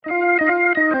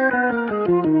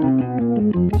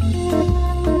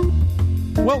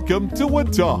Welcome to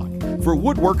Wood Talk for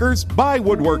woodworkers by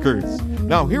woodworkers.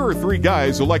 Now, here are three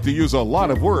guys who like to use a lot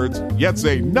of words, yet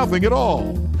say nothing at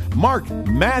all. Mark,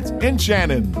 Matt, and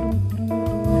Shannon.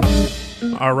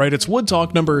 All right, it's Wood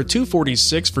Talk number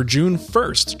 246 for June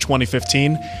 1st,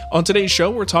 2015. On today's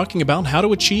show, we're talking about how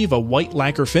to achieve a white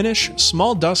lacquer finish,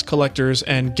 small dust collectors,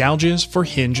 and gouges for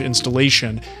hinge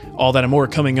installation. All that and more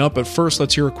coming up, but first,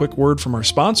 let's hear a quick word from our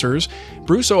sponsors.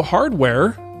 Brusso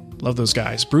Hardware. Love those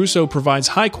guys. Brusso provides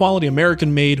high-quality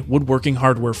American-made woodworking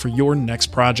hardware for your next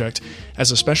project.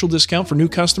 As a special discount for new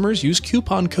customers, use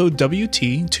coupon code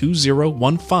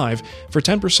WT2015 for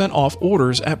 10% off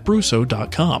orders at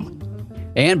Brusso.com.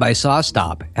 And by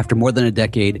SawStop. After more than a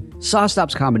decade,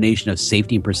 SawStop's combination of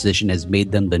safety and precision has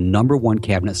made them the #1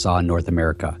 cabinet saw in North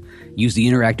America. Use the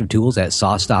interactive tools at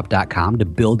SawStop.com to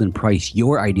build and price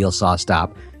your ideal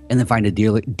SawStop, and then find a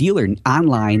dealer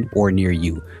online or near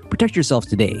you. Protect yourselves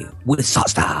today with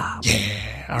SawStop. Yeah.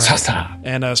 All right. SawStop.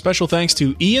 And a special thanks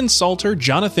to Ian Salter,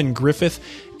 Jonathan Griffith,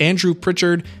 Andrew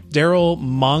Pritchard, Daryl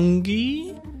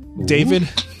Monge, David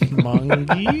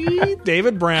Monge,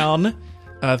 David Brown.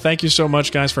 Thank you so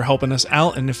much, guys, for helping us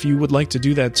out. And if you would like to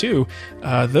do that too,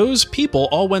 those people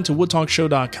all went to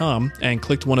woodtalkshow.com and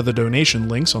clicked one of the donation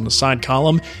links on the side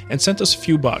column and sent us a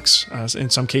few bucks. In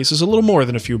some cases, a little more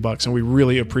than a few bucks, and we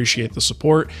really appreciate the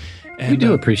support. And, we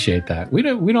do appreciate that. We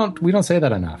don't say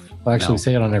that enough. Well, actually, we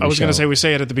say it on every show. I was going to say we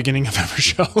say it at the beginning of every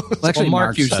show. Well, actually,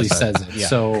 Mark usually says it. Yeah.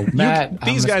 So Matt,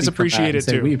 these guys appreciate it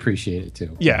too. We appreciate it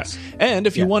too. Yeah. And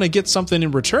if you want to get something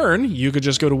in return, you could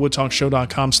just go to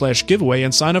woodtalkshow.com/giveaway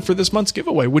and sign up for this month's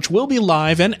giveaway, which will be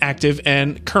live and active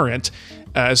and current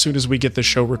as soon as we get this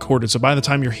show recorded. So by the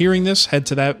time you're hearing this, head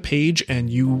to that page and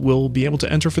you will be able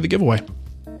to enter for the giveaway.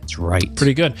 That's right.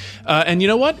 Pretty good. And you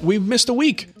know what? We missed a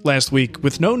week last week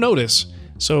with no notice.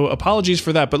 So apologies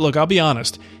for that. But look, I'll be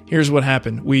honest. Here's what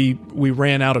happened. We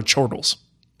ran out of chortles.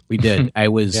 We did. I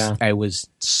was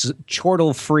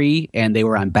chortle free, and they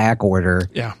were on back order.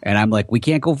 Yeah. And I'm like, we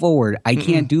can't go forward. I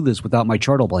can't do this without my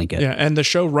chortle blanket. Yeah. And the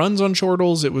show runs on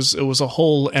chortles. It was a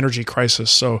whole energy crisis.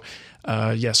 So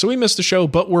so we missed the show,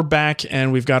 but we're back,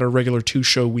 and we've got a regular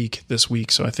 2-show week this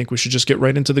week. So I think we should just get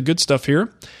right into the good stuff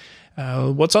here.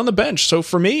 What's on the bench? So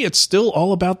for me, it's still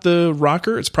all about the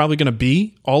rocker. It's probably going to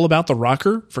be all about the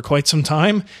rocker for quite some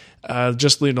time.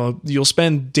 You'll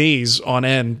spend days on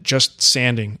end just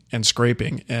sanding and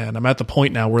scraping. And I'm at the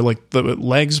point now where like the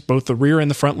legs, both the rear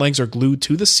and the front legs, are glued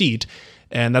to the seat,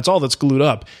 and that's all that's glued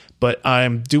up. But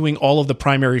I'm doing all of the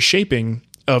primary shaping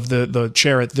of the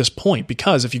chair at this point,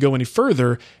 because if you go any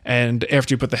further and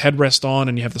after you put the headrest on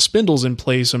and you have the spindles in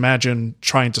place, imagine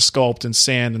trying to sculpt and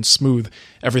sand and smooth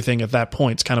everything at that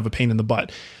point. It's kind of a pain in the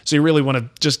butt. So you really want to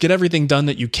just get everything done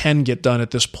that you can get done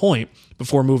at this point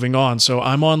before moving on. So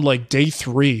I'm on like day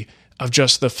 3 of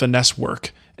just the finesse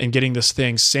work and getting this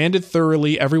thing sanded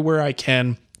thoroughly everywhere I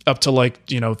can, up to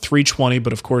 320,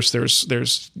 but of course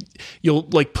there's you'll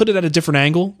like put it at a different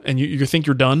angle and you think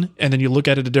you're done, and then you look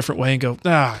at it a different way and go,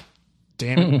 damn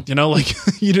it.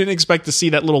 You didn't expect to see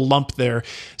that little lump there.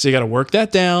 So you got to work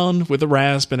that down with a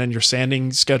rasp, and then your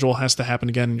sanding schedule has to happen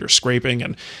again, and you're scraping.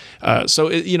 And it's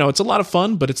a lot of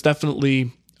fun, but it's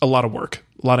definitely a lot of work,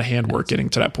 a lot of hand work getting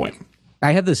to that point.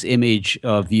 I have this image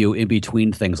of you in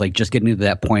between things, like just getting to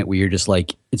that point where you're just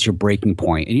like, it's your breaking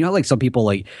point. And like some people,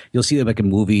 like you'll see them like in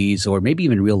movies or maybe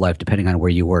even real life, depending on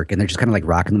where you work, and they're just kind of like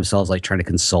rocking themselves, like trying to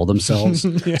console themselves.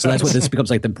 Yes. So that's what this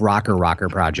becomes, like the rocker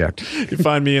project. You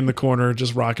find me in the corner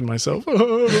just rocking myself. No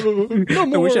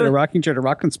more. I wish I had a rocking chair to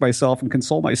rock myself and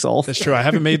console myself. That's true. I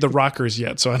haven't made the rockers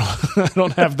yet, so I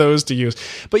don't have those to use.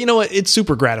 But you know what? It's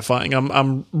super gratifying.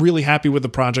 I'm really happy with the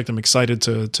project. I'm excited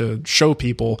to show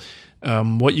people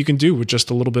what you can do with just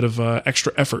a little bit of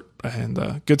extra effort,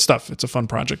 and good stuff. It's a fun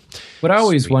project. What I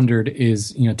always wondered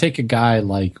is, take a guy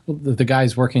like the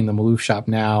guys working in the Maloof shop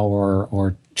now,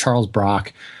 or Charles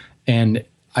Brock, and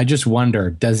I just wonder,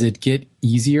 does it get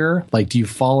easier? Like, do you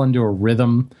fall into a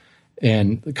rhythm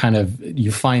and kind of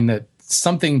you find that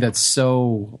something that's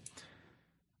so,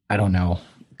 I don't know,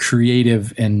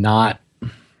 creative and not,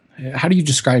 how do you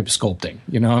describe sculpting?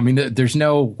 There's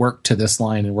no work to this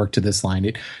line and work to this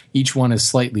line. Each one is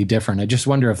slightly different. I just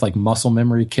wonder if like muscle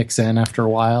memory kicks in after a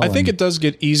while. I think it does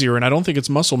get easier, and I don't think it's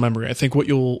muscle memory. I think what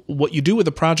you do with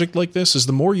a project like this is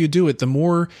the more you do it, the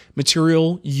more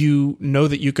material you know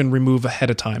that you can remove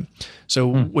ahead of time. So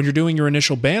when you're doing your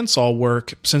initial bandsaw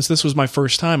work, since this was my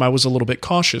first time, I was a little bit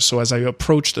cautious. So as I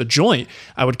approached a joint,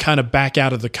 I would kind of back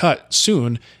out of the cut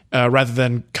soon, rather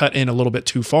than cut in a little bit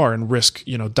too far and risk,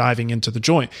 diving into the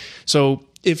joint. So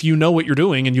if you know what you're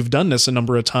doing and you've done this a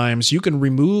number of times, you can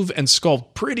remove and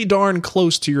sculpt pretty darn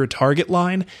close to your target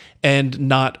line and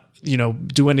not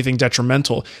do anything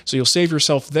detrimental. So you'll save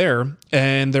yourself there.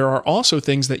 And there are also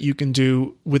things that you can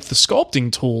do with the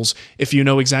sculpting tools. If you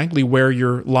know exactly where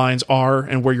your lines are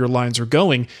and where your lines are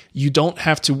going, you don't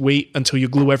have to wait until you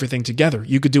glue everything together.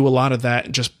 You could do a lot of that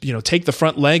and just, take the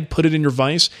front leg, put it in your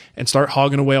vise, and start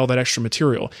hogging away all that extra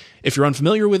material. If you're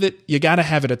unfamiliar with it, you got to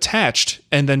have it attached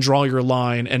and then draw your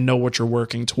line and know what you're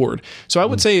working toward. So I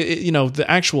would say, the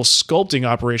actual sculpting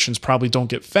operations probably don't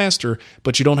get faster,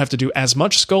 but you don't have to do as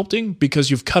much sculpting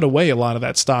because you've cut away a lot of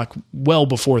that stock well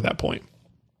before that point.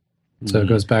 So it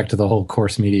goes back to the whole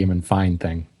coarse, medium, and fine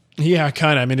thing. Yeah,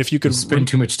 kind of. I mean, if you could spend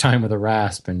too much time with a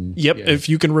rasp and if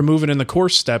you can remove it in the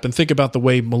coarse step and think about the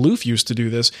way Maloof used to do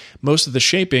this, most of the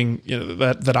shaping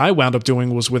that I wound up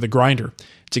doing was with a grinder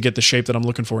to get the shape that I'm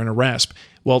looking for in a rasp.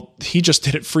 Well, he just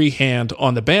did it freehand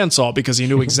on the bandsaw because he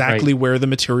knew exactly where the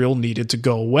material needed to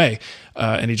go away.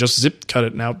 And he just zip cut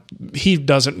it. Now, he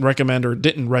doesn't recommend or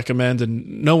didn't recommend,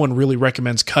 and no one really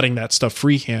recommends cutting that stuff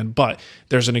freehand, but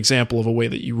there's an example of a way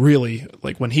that you really,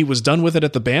 like when he was done with it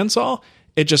at the bandsaw,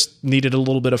 it just needed a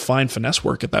little bit of fine finesse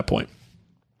work at that point.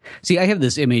 See, I have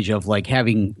this image of like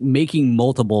making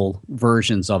multiple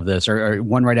versions of this or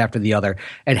one right after the other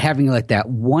and having like that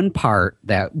one part of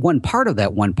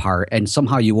that one part. And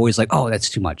somehow you always like, oh, that's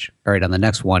too much. All right. On the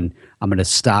next one, I'm going to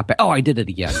stop it. Oh, I did it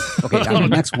again. Okay. On the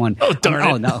next one. Oh, darn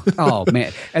it. Oh, no. Oh,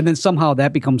 man. And then somehow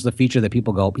that becomes the feature that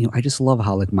people go, I just love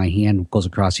how like my hand goes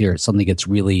across here. It suddenly gets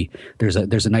really, there's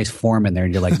a nice form in there.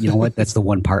 And you're like, you know what? That's the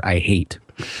one part I hate.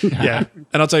 Yeah.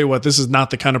 And I'll tell you what, this is not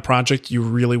the kind of project you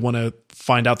really want to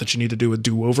find out that you need to do a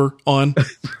do-over on.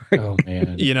 Oh,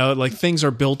 man. Like things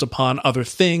are built upon other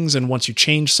things. And once you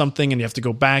change something and you have to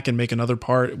go back and make another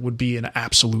part, it would be an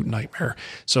absolute nightmare.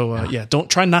 So don't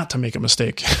try not to make a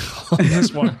mistake on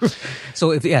this one.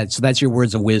 So that's your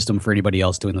words of wisdom for anybody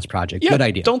else doing this project. Yeah, good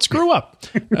idea. Don't screw up.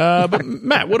 But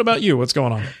Matt, what about you? What's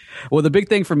going on? Well, the big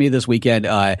thing for me this weekend,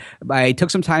 I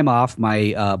took some time off.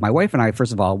 My wife and I,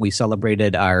 first of all, we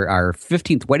celebrated our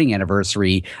 15th wedding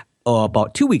anniversary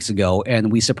about 2 weeks ago,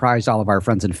 and we surprised all of our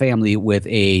friends and family with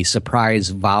a surprise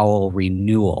vow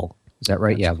renewal. Is that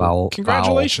right? That's cool.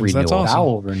 Congratulations. That's awesome.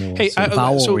 Vowel renewal. Hey,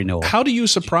 so renewal. How do you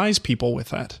surprise people with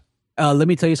that? Let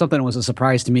me tell you something. It was a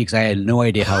surprise to me because I had no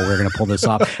idea how we were going to pull this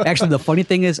off. Actually, the funny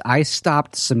thing is I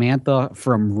stopped Samantha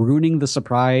from ruining the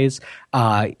surprise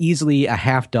easily a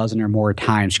half dozen or more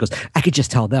times. She goes, I could just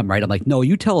tell them, right? I'm like, no,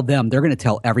 you tell them. They're going to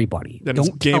tell everybody. Then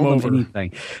Don't game tell over. them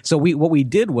anything. So what we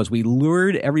did was we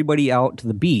lured everybody out to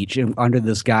the beach under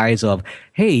this guise of,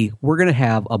 hey, we're going to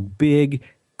have a big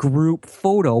group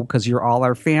photo because you're all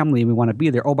our family and we want to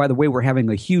be there. Oh, by the way, we're having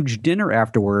a huge dinner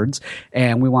afterwards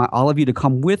and we want all of you to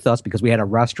come with us because we had a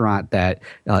restaurant that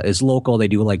is local. They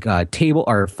do like table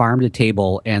or farm to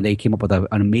table, and they came up with an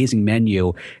amazing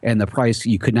menu, and the price,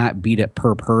 you could not beat it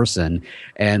per person.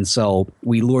 And so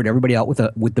we lured everybody out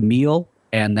with the meal,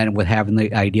 and then with having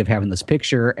the idea of having this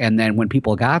picture. And then when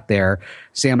people got there,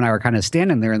 Sam and I were kind of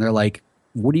standing there and they're like,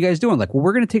 what are you guys doing? Like, well,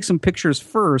 we're going to take some pictures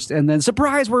first, and then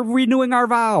surprise, we're renewing our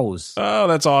vows. Oh,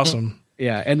 that's awesome.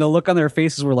 Yeah. And the look on their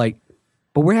faces were like,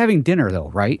 but we're having dinner though,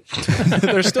 right?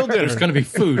 There's still dinner. There's going to be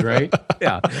food, right?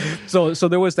 Yeah. So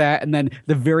there was that. And then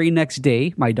the very next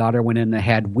day, my daughter went in and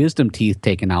had wisdom teeth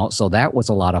taken out. So that was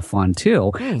a lot of fun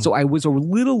too. So I was a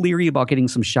little leery about getting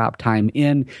some shop time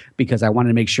in because I wanted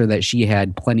to make sure that she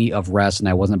had plenty of rest and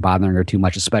I wasn't bothering her too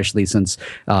much, especially since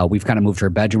we've kind of moved her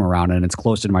bedroom around and it's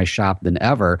closer to my shop than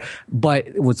ever. But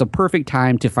it was a perfect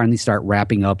time to finally start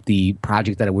wrapping up the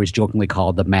project that I was jokingly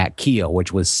called the Matt Kia,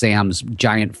 which was Sam's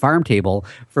giant farm table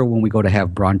for when we go to have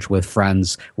brunch with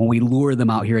friends, when we lure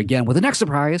them out here again with the next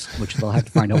surprise, which they'll have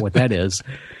to find out what that is.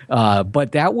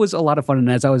 But that was a lot of fun. And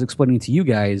as I was explaining to you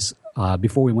guys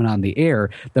before we went on the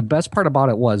air, the best part about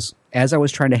it was as I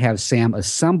was trying to have Sam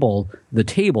assemble the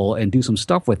table and do some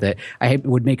stuff with it, I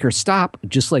would make her stop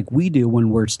just like we do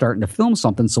when we're starting to film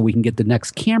something so we can get the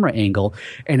next camera angle.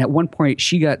 And at one point,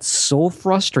 she got so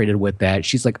frustrated with that.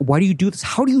 She's like, why do you do this?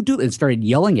 How do you do this? And started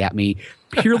yelling at me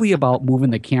purely about moving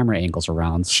the camera angles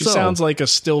around. She sounds like a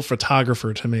still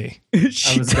photographer to me.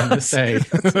 I was going to say.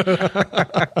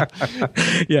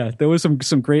 Yeah, there was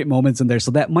some great moments in there.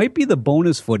 So that might be the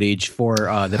bonus footage for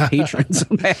the patrons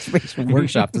of Matt's Basement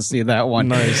Workshop to see that one.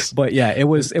 Nice. But yeah, it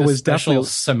was special definitely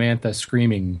Samantha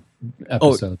screaming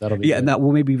episode. That'll be good. And that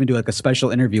we'll maybe even do like a special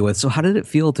interview with. So how did it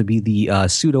feel to be the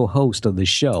pseudo host of the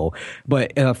show?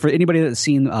 But for anybody that's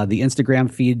seen the Instagram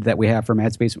feed that we have for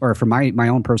Matt's Basement, or for my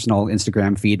own personal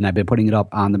Instagram feed, and I've been putting it up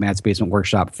on the Matt's Basement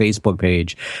Workshop Facebook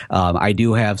page, I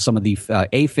do have some of the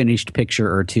a finished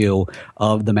picture or two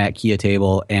of the Matt Kia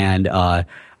table, and I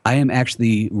am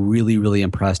actually really, really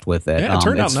impressed with it. Yeah, it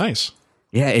turned out nice.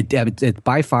 Yeah, it's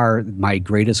by far my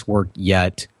greatest work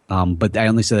yet. But I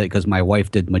only say that because my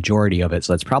wife did majority of it,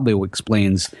 so that's probably what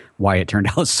explains why it turned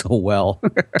out so well.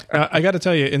 I got to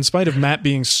tell you, in spite of Matt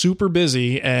being super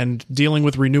busy and dealing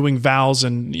with renewing vows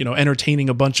and entertaining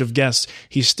a bunch of guests,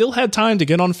 he still had time to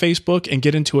get on Facebook and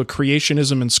get into a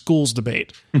creationism in schools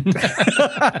debate,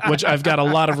 which I've got a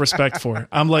lot of respect for.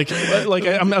 I'm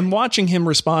I'm watching him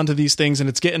respond to these things, and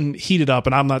it's getting heated up,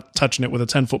 and I'm not touching it with a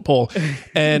 10-foot pole.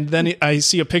 And then I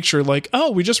see a picture like,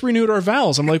 oh, we just renewed our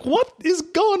vows. I'm like, what is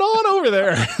going on over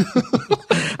there?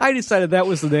 I decided that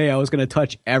was the day I was going to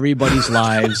touch everybody's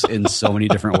lives in so many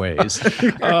different ways.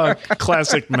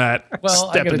 Classic Matt.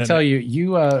 Well, I got to tell you,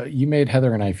 you made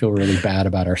Heather and I feel really bad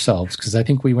about ourselves because I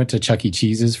think we went to Chuck E.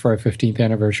 Cheese's for our 15th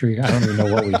anniversary. I don't even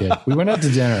know what we did. We went out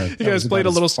to dinner. You guys played a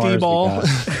little skee ball.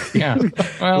 Yeah.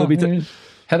 Well,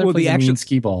 Heather plays a mean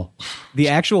skee ball. The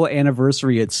actual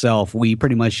anniversary itself, we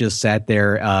pretty much just sat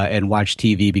there and watched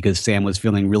TV because Sam was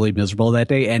feeling really miserable that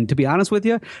day. And to be honest with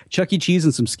you, Chuck E. Cheese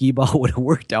and some skee ball would have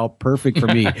worked out perfect for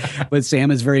me. But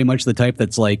Sam is very much the type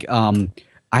that's like,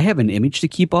 I have an image to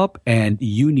keep up, and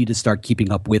you need to start keeping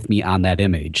up with me on that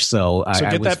image. So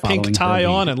get that pink tie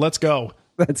on and let's go.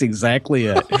 That's exactly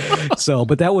it.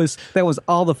 But that was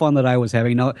all the fun that I was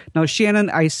having. Now, Shannon,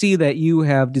 I see that you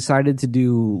have decided to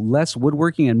do less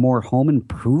woodworking and more home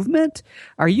improvement.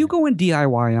 Are you going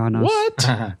DIY on us?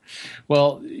 What?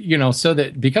 Well, so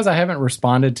that because I haven't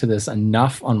responded to this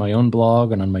enough on my own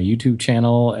blog and on my YouTube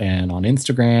channel and on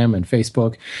Instagram and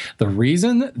Facebook, the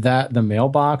reason that the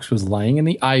mailbox was lying in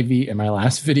the ivy in my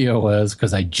last video was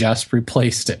because I just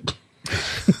replaced it.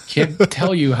 Can't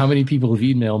tell you how many people have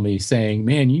emailed me saying,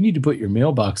 man, you need to put your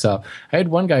mailbox up. I had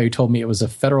one guy who told me it was a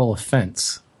federal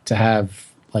offense to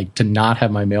not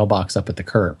have my mailbox up at the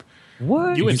curb.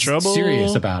 What? You in trouble?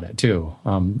 Serious about it too.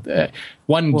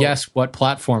 Guess what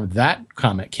platform that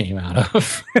comment came out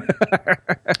of.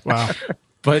 Wow.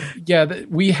 But yeah,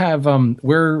 we have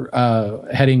we're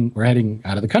heading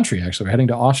out of the country. Actually, we're heading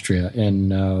to Austria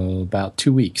in about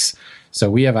 2 weeks. So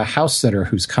we have a house sitter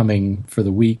who's coming for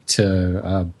the week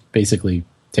to basically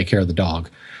take care of the dog.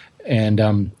 And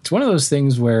it's one of those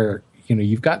things where,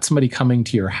 you've got somebody coming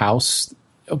to your house.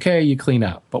 Okay, you clean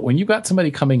up. But when you've got somebody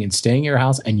coming and staying at your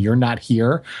house and you're not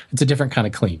here, it's a different kind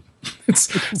of clean.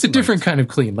 It's a different kind of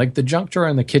clean. Like the junk drawer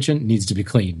in the kitchen needs to be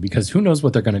clean because who knows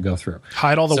what they're going to go through.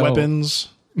 Hide all the weapons.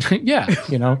 Yeah,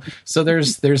 So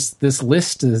there's this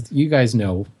list. You guys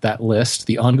know that list,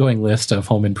 the ongoing list of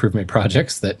home improvement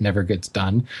projects that never gets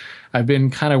done. I've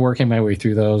been kind of working my way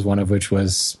through those. One of which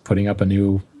was putting up a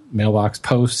new mailbox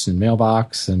post and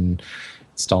mailbox and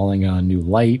installing a new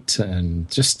light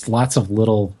and just lots of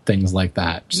little things like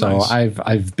that. So nice.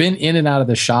 I've been in and out of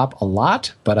the shop a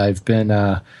lot, but I've been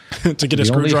to get a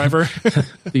screwdriver.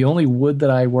 The only wood that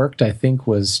I worked, I think,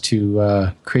 was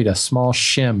to create a small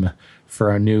shim for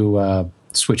a new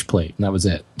switch plate, and that was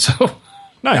it. So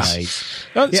nice.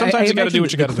 Sometimes you got to do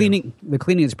what you got to do. The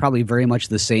cleaning is probably very much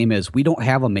the same as we don't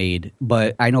have a maid,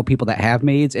 but I know people that have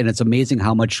maids, and it's amazing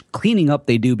how much cleaning up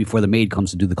they do before the maid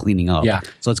comes to do the cleaning up. Yeah.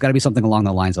 So it's got to be something along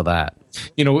the lines of that.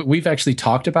 We've actually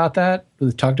talked about that.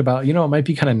 We've talked about, it might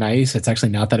be kind of nice. It's actually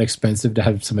not that expensive to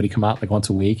have somebody come out like once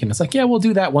a week. And it's like, yeah, we'll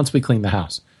do that once we clean the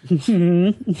house.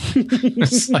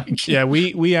 It's like, yeah,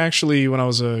 we actually, when I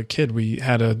was a kid, we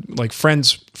had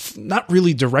friends, not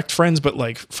really direct friends, but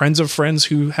like friends of friends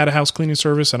who had a house cleaning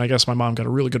service. And I guess my mom got a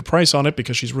really good price on it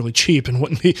because she's really cheap and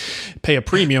wouldn't pay a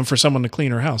premium for someone to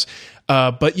clean her house.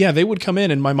 But yeah, they would come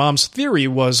in, and my mom's theory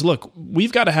was, look,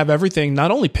 we've got to have everything not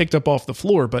only picked up off the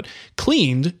floor, but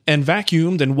cleaned and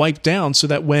vacuumed and wiped down so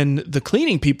that when the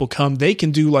cleaning people come, they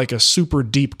can do like a super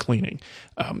deep cleaning.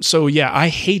 So yeah, I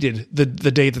hated the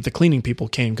day that the cleaning people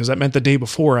came because that meant the day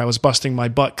before I was busting my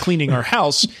butt cleaning our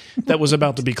house that was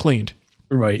about to be cleaned.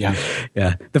 Right.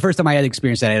 Yeah. The first time I had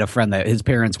experience that, I had a friend that his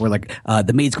parents were like,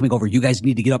 the maid's coming over. You guys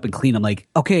need to get up and clean. I'm like,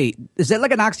 okay, is that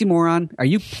like an oxymoron? Are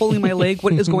you pulling my leg?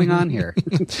 What is going on here?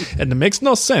 And it makes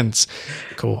no sense.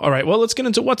 Cool. All right. Well, let's get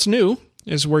into what's new.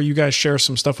 Is where you guys share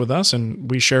some stuff with us and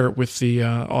we share it with the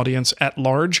audience at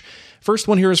large. First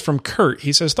one here is from Kurt.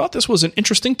 He says, thought this was an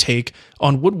interesting take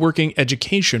on woodworking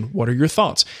education. What are your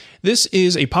thoughts? This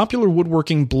is a popular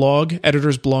woodworking blog,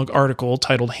 editor's blog article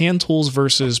titled Hand Tools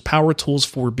versus Power Tools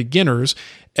for Beginners.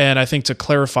 And I think to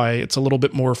clarify, it's a little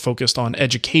bit more focused on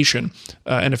education.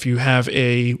 And if you have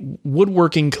a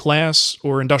woodworking class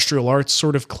or industrial arts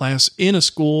sort of class in a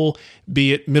school,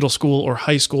 be it middle school or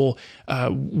high school,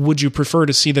 would you prefer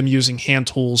to see them using hand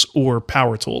tools or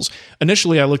power tools?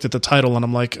 Initially, I looked at the title and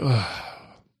I'm like, ugh.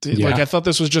 Yeah. Like I thought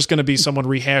this was just going to be someone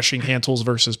rehashing hand tools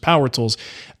versus power tools.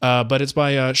 But it's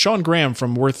by Sean Graham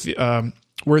from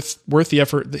worth the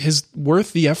effort. His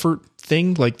worth the effort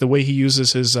thing, like the way he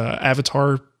uses his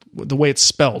avatar, the way it's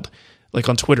spelled, like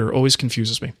on Twitter, always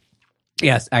confuses me.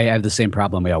 Yes, I have the same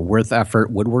problem. Yeah, worth effort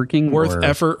woodworking. Worth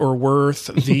effort or worth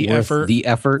the effort. The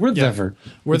effort. Worth effort.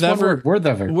 Worth effort. Worth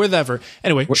effort. Worth effort.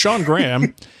 Anyway, Sean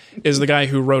Graham is the guy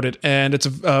who wrote it, and it's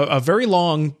a very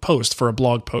long post for a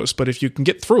blog post. But if you can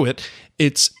get through it,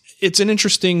 it's an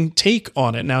interesting take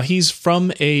on it. Now, he's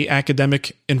from a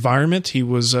academic environment. He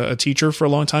was a teacher for a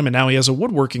long time, and now he has a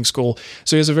woodworking school.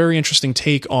 So he has a very interesting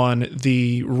take on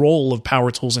the role of power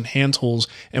tools and hand tools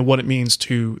and what it means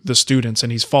to the students.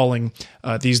 And he's falling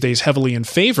these days heavily in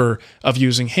favor of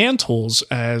using hand tools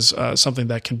as something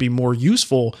that can be more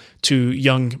useful to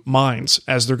young minds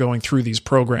as they're going through these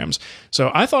programs.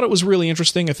 So I thought it was really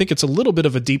interesting. I think it's a little bit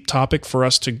of a deep topic for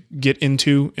us to get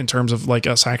into in terms of like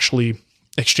us actually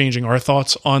exchanging our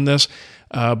thoughts on this.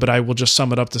 But I will just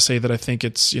sum it up to say that I think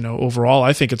it's, overall,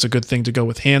 I think it's a good thing to go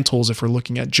with hand tools if we're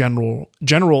looking at general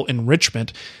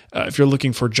enrichment. If you're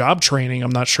looking for job training,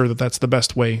 I'm not sure that that's the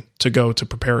best way to go to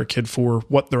prepare a kid for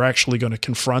what they're actually going to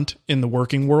confront in the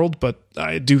working world. But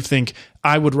I do think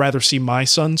I would rather see my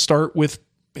son start with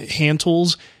hand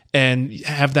tools and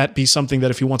have that be something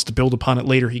that if he wants to build upon it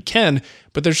later, he can.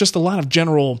 But there's just a lot of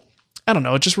general, I don't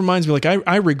know, it just reminds me, like,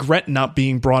 I regret not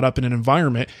being brought up in an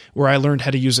environment where I learned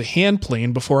how to use a hand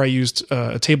plane before I used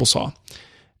a table saw.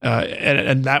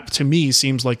 And that, to me,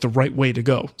 seems like the right way to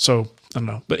go. So, I don't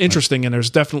know. But interesting, and there's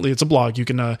definitely, it's a blog. You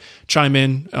can chime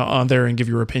in on there and give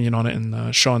your opinion on it,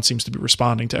 and Sean seems to be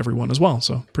responding to everyone as well.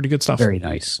 So, pretty good stuff. Very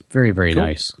nice. Very, very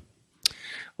nice.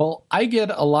 Well, I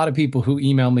get a lot of people who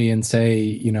email me and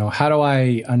say, how do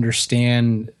I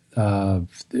understand...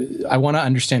 I want to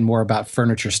understand more about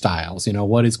furniture styles.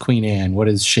 What is Queen Anne? What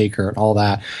is Shaker? And all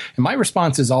that. And my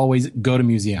response is always go to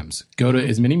museums. Go to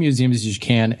as many museums as you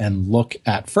can and look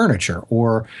at furniture,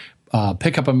 or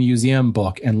pick up a museum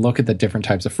book and look at the different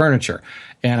types of furniture.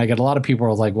 And I get a lot of people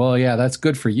who are like, well, yeah, that's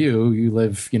good for you. You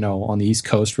live, on the East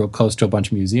Coast, real close to a bunch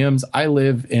of museums. I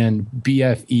live in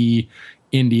BFE,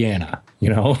 Indiana.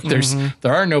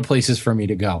 There are no places for me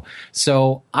to go.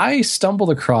 So I stumbled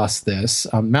across this.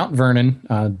 Mount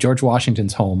Vernon, George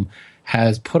Washington's home,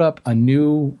 has put up a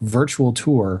new virtual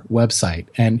tour website,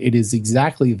 and it is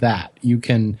exactly that. You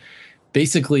can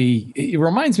basically, it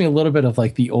reminds me a little bit of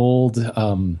like the old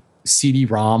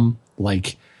CD-ROM,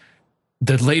 like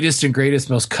the latest and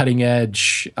greatest, most cutting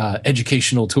edge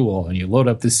educational tool, and you load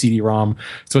up this CD-ROM.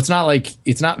 So it's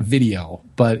not video,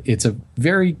 but it's a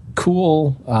very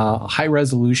cool high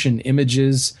resolution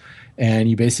images, and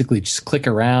you basically just click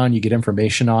around, you get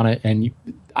information on it. And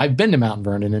I've been to Mount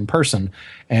Vernon in person,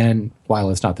 and while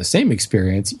it's not the same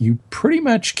experience, you pretty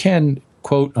much can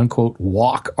quote unquote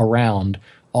walk around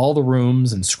all the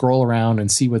rooms and scroll around and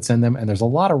see what's in them. And there's a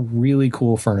lot of really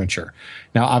cool furniture.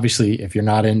 Now, obviously, if you're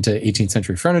not into 18th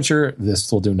century furniture, this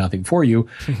will do nothing for you.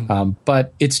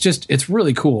 But it's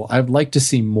really cool. I'd like to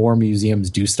see more museums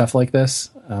do stuff like this.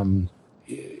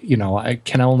 I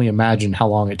can only imagine how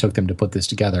long it took them to put this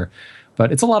together,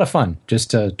 but it's a lot of fun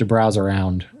just to browse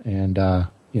around. And,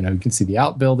 you can see the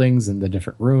outbuildings and the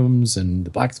different rooms and the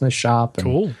blacksmith shop. And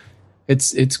cool.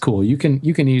 It's cool. You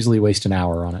can easily waste an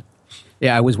hour on it.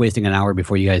 Yeah, I was wasting an hour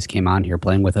before you guys came on here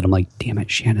playing with it. I'm like, damn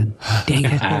it, Shannon. Dang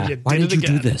it. Why did you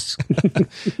do this?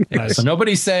 Nice. So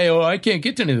nobody say, I can't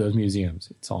get to any of those museums.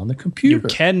 It's on the computer.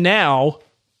 You can now.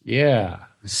 Yeah.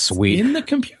 Sweet. In the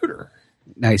computer.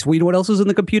 Nice. Well, you know what else is in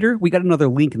the computer? We got another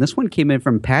link, and this one came in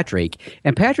from Patrick.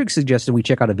 And Patrick suggested we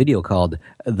check out a video called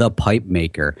The Pipe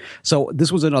Maker. So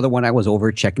this was another one I was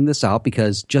over checking this out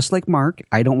because just like Mark,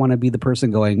 I don't want to be the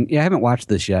person going, yeah, I haven't watched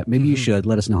this yet. Maybe you should.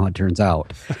 Let us know how it turns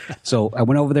out. So I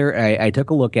went over there. I took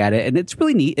a look at it, and it's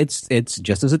really neat. It's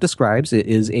just as it describes. It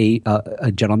is a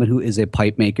gentleman who is a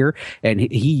pipe maker, and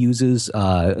he uses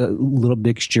a little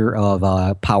mixture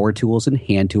of power tools and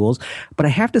hand tools. But I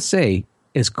have to say,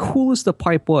 as cool as the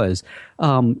pipe was,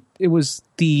 it was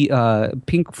the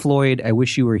Pink Floyd I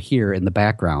Wish You Were Here in the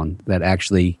background that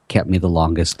actually kept me the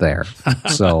longest there.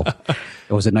 So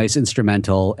it was a nice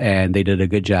instrumental, and they did a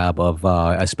good job of,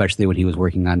 especially when he was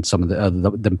working on some of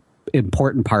the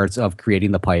important parts of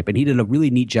creating the pipe. And he did a really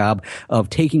neat job of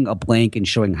taking a blank and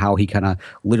showing how he kind of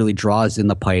literally draws in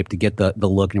the pipe to get the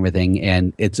look and everything.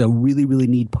 And it's a really, really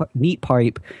neat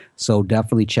pipe. So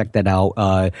definitely check that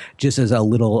out. Just as a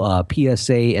little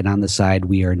PSA, and on the side,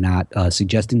 we are not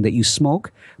suggesting that you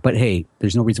smoke. But hey,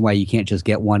 there's no reason why you can't just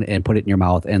get one and put it in your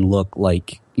mouth and look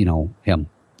like, him.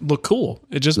 Look cool.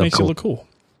 It just makes you look cool.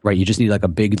 Right. You just need like a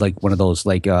big, like one of those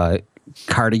like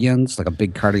cardigans, like a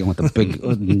big cardigan with a big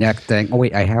neck thing. Oh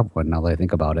wait, I have one now that I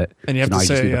think about it. And you have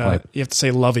to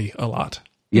say lovey a lot.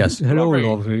 Yes. Hello,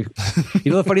 lovely.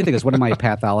 You know, the funny thing is, one of my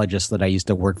pathologists that I used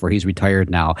to work for, he's retired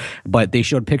now, but they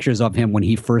showed pictures of him when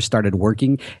he first started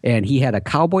working, and he had a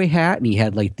cowboy hat, and he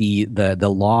had like the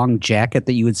long jacket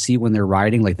that you would see when they're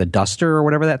riding, like the duster or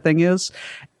whatever that thing is.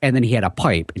 And then he had a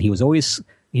pipe, and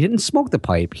he didn't smoke the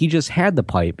pipe. He just had the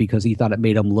pipe because he thought it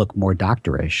made him look more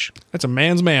doctorish. That's a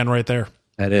man's man right there.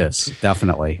 That is,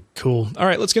 definitely. Cool. All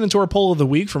right, let's get into our poll of the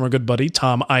week from our good buddy,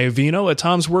 Tom Iovino at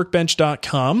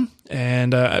tomsworkbench.com.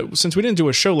 And since we didn't do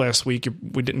a show last week,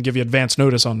 we didn't give you advance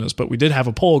notice on this, but we did have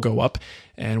a poll go up.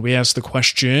 And we asked the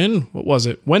question, what was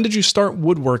it? When did you start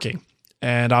woodworking?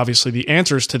 And obviously the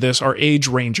answers to this are age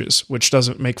ranges, which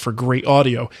doesn't make for great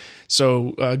audio.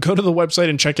 So go to the website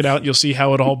and check it out. You'll see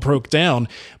how it all broke down.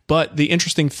 But the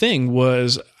interesting thing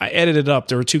was I edited it up.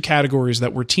 There were two categories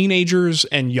that were teenagers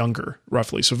and younger,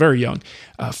 roughly, so very young.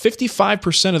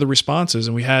 55% of the responses,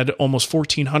 and we had almost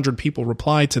 1,400 people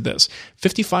reply to this,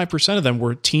 55% of them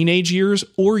were teenage years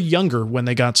or younger when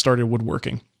they got started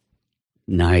woodworking.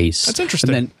 Nice. That's interesting.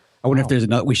 And then I wonder if there's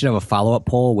another. We should have a follow-up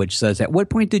poll which says, "At what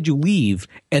point did you leave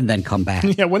and then come back?"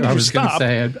 Yeah, when did I you was going to stop?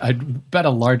 say, I'd bet a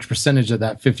large percentage of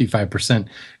that 55%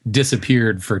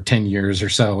 disappeared for 10 years or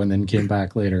so and then came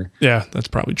back later. Yeah, that's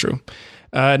probably true.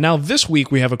 Now, this week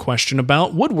we have a question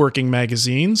about woodworking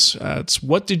magazines. It's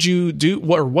what did you do,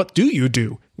 or what do you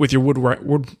do with your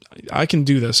wood? I can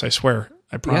do this, I swear.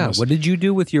 I promise. Yeah, what did you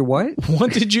do with your what?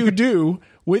 What did you do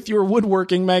with your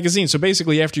woodworking magazine? So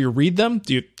basically, after you read them,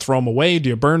 do you throw them away? Do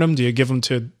you burn them? Do you give them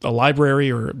to a library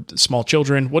or small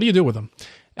children? What do you do with them?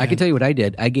 I can tell you what I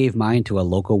did. I gave mine to a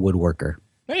local woodworker.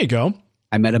 There you go.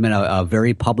 I met him in a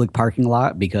very public parking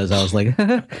lot because I was like,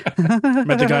 Met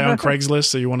the guy on Craigslist,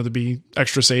 so you wanted to be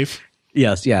extra safe.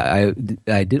 yes, yeah.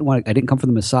 I didn't come for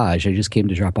the massage. I just came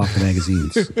to drop off the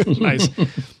magazines. Nice.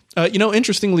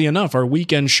 Interestingly enough, our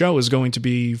weekend show is going to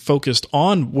be focused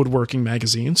on woodworking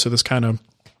magazines. So this kind of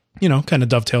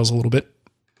dovetails a little bit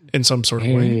in some sort of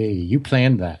way. Hey, you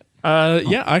planned that.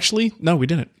 Yeah, actually, no, we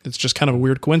didn't. It's just kind of a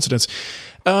weird coincidence.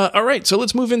 All right, so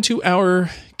let's move into our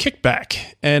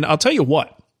kickback. And I'll tell you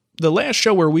what, the last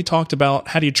show where we talked about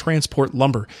how do you transport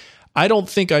lumber, I don't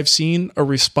think I've seen a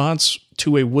response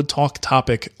to a Wood Talk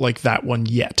topic like that one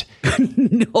yet.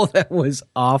 No, that was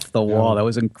off the wall. That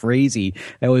wasn't crazy.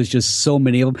 That was just so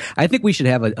many of them. I think we should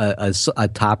have a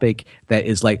topic that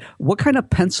is like, what kind of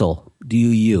pencil do you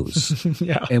use?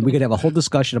 Yeah. And we could have a whole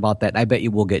discussion about that. I bet you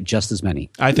we'll get just as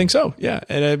many. I think so, yeah.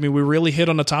 And I mean, we really hit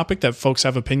on a topic that folks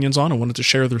have opinions on and wanted to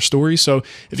share their stories. So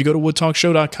if you go to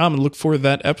woodtalkshow.com and look for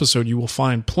that episode, you will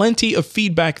find plenty of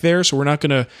feedback there. So we're not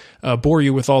going to bore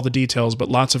you with all the details, but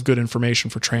lots of good information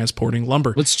for transporting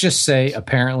lumber. Let's just say,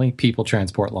 apparently, people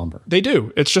transport lumber. They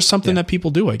do. It's just something that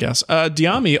people do, I guess.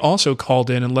 Diami also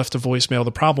called in and left a voicemail.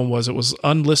 The problem was it was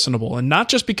unlistenable, and not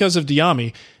just because of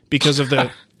Diami, because of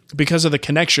the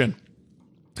connection.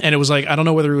 And it was like, I don't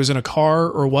know whether he was in a car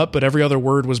or what, but every other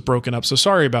word was broken up. So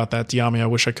sorry about that, Diami. I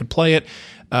wish I could play it.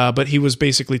 But he was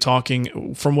basically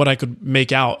talking, from what I could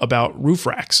make out, about roof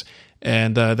racks.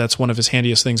 And that's one of his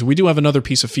handiest things. We do have another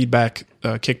piece of feedback,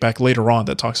 kickback later on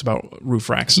that talks about roof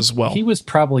racks as well. He was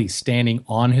probably standing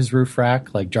on his roof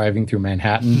rack, like driving through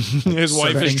Manhattan. His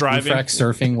wife is driving. Roof rack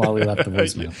surfing while he left the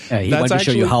voicemail. He wanted to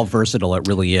show you how versatile it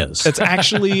really is. It's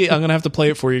actually, I'm going to have to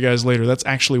play it for you guys later. That's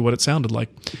actually what it sounded like.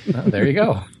 Oh, there you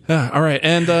go. All right.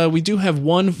 And we do have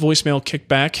one voicemail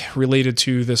kickback related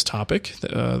to this topic,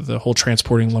 the whole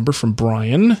transporting lumber from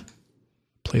Brian.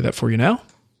 Play that for you now.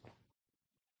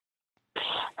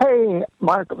 Hey,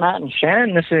 Mark, Matt, and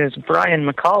Shannon. This is Brian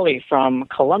McCauley from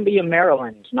Columbia,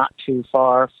 Maryland, not too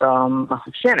far from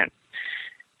Shannon.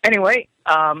 Anyway,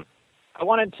 I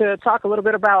wanted to talk a little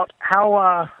bit about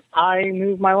how I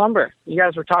move my lumber. You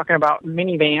guys were talking about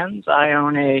minivans. I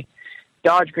own a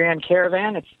Dodge Grand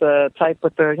Caravan. It's the type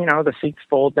with the seats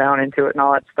fold down into it and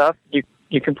all that stuff. You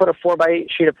can put a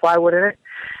 4x8 sheet of plywood in it.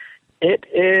 It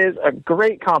is a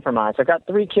great compromise. I've got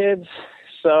 3 kids,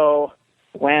 so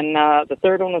when the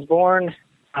third one was born,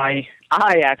 I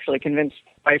actually convinced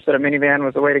my wife that a minivan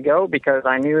was the way to go because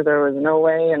I knew there was no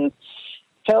way in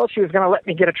hell she was going to let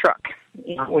me get a truck,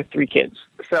 not with 3 kids.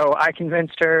 So I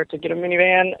convinced her to get a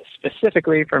minivan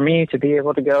specifically for me to be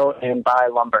able to go and buy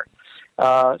lumber.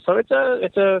 So it's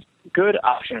a good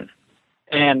option.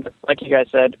 And like you guys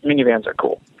said, minivans are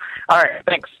cool. All right,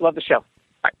 thanks. Love the show.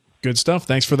 Bye. Good stuff.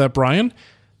 Thanks for that, Brian.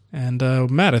 And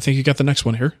Matt, I think you got the next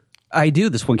one here. I do.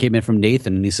 This one came in from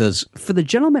Nathan, and he says, for the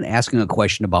gentleman asking a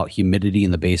question about humidity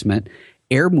in the basement,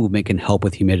 Air movement can help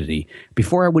with humidity.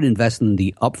 Before I would invest in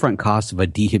the upfront cost of a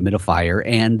dehumidifier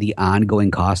and the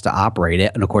ongoing cost to operate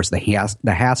it, and of course the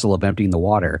hassle of emptying the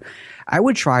water, I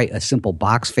would try a simple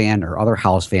box fan or other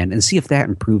house fan and see if that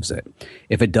improves it.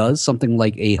 If it does, something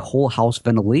like a whole house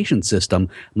ventilation system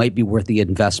might be worth the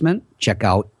investment. Check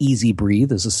out Easy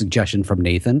Breathe as a suggestion from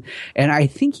Nathan. And I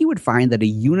think you would find that a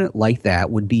unit like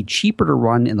that would be cheaper to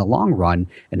run in the long run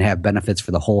and have benefits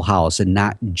for the whole house and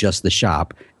not just the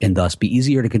shop, and thus be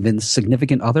easier to convince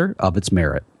significant other of its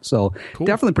merit. So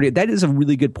Definitely that is a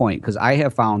really good point, because I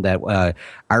have found that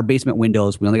our basement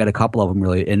windows, we only got a couple of them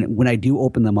really, and when I do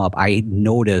open them up, I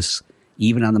notice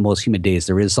even on the most humid days,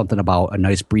 there is something about a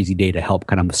nice breezy day to help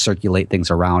kind of circulate things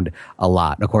around a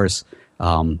lot. And of course,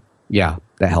 that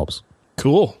helps.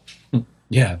 Cool.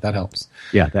 Yeah, that helps.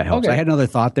 Yeah, that helps. Okay. I had another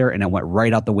thought there, and it went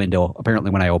right out the window,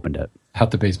 apparently, when I opened it. Out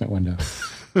the basement window.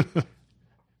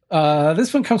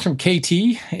 This one comes from KT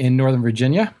in Northern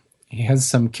Virginia. He has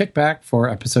some kickback for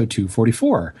episode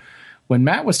 244. When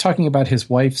Matt was talking about his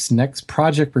wife's next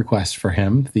project request for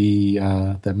him, the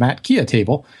Matt Kia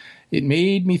table, it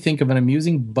made me think of an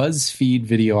amusing BuzzFeed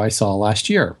video I saw last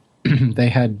year. They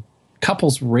had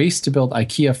couples race to build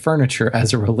IKEA furniture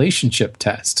as a relationship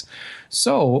test.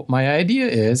 So my idea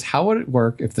is, how would it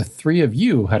work if the three of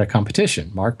you had a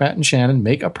competition? Mark, Matt, and Shannon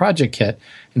make a project kit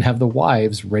and have the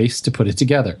wives race to put it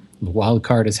together. The wild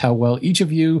card is how well each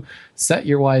of you set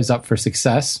your wives up for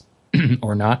success.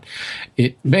 Or not.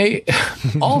 It may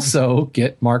also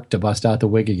get Mark to bust out the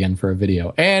wig again for a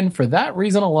video. And for that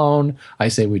reason alone, I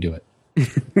say we do it.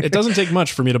 It doesn't take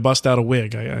much for me to bust out a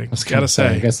wig. I gotta say.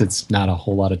 I guess it's not a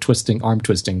whole lot of arm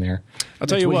twisting there. I'll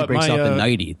tell you when what. He breaks out the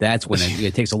nightie. That's when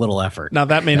it takes a little effort. Now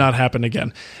that may not happen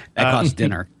again. That costs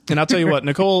dinner. And I'll tell you what,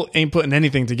 Nicole ain't putting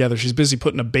anything together. She's busy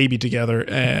putting a baby together,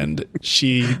 and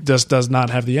she just does not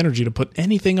have the energy to put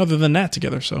anything other than that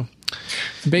together. So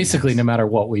basically, no matter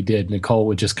what we did, Nicole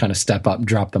would just kind of step up and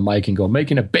drop the mic and go,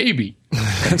 making a baby.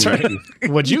 That's right.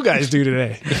 What'd you guys do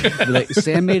today? Like,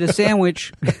 Sam made a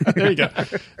sandwich. There you go.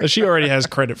 She already has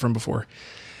credit from before.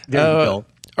 There you go.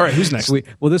 All right, who's next?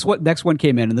 Next one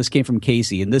came in, and this came from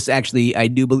Casey. And this actually, I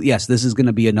do believe, yes, this is going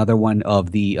to be another one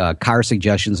of the car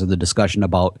suggestions of the discussion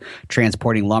about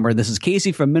transporting lumber. This is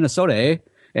Casey from Minnesota, eh?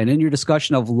 And in your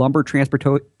discussion of lumber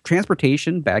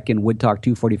transportation back in Wood Talk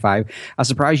 245, I was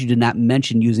surprised you did not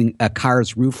mention using a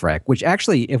car's roof rack, which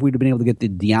actually, if we'd have been able to get the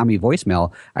Diami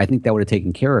voicemail, I think that would have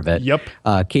taken care of it.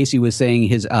 Yep. Casey was saying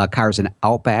his car's an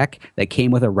Outback that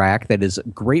came with a rack that is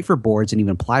great for boards and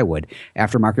even plywood.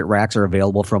 Aftermarket racks are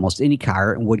available for almost any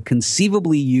car and would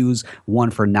conceivably use one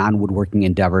for non-woodworking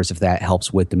endeavors if that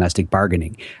helps with domestic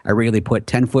bargaining. I regularly put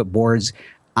 10-foot boards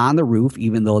on the roof,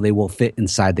 even though they will fit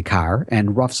inside the car,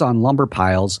 and rough saw lumber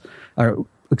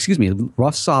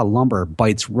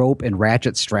bites rope and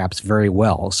ratchet straps very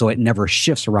well, so it never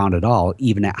shifts around at all,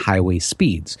 even at highway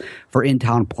speeds. For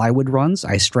in-town plywood runs,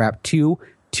 I strap two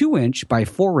 2-inch by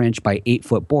 4-inch by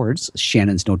 8-foot boards.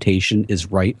 Shannon's notation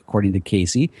is right, according to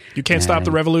Casey. You can't stop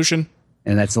the revolution.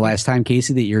 And that's the last time,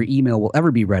 Casey, that your email will ever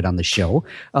be read on the show.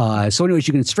 So anyways,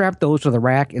 you can strap those to the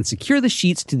rack and secure the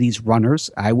sheets to these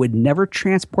runners. I would never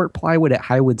transport plywood at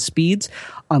highwood speeds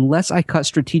unless I cut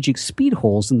strategic speed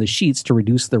holes in the sheets to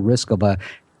reduce the risk of a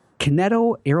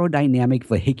kineto aerodynamic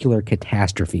vehicular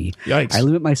catastrophe. Yikes. I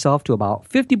limit myself to about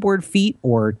 50 board feet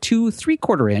or 2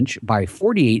 3/4-inch by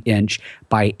 48-inch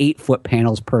by 8-foot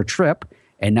panels per trip.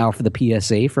 And now for the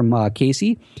PSA from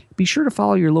Casey, be sure to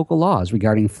follow your local laws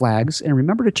regarding flags and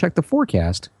remember to check the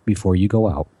forecast before you go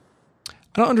out. I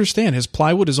don't understand. His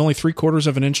plywood is only 3/4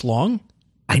 of an inch long?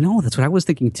 I know. That's what I was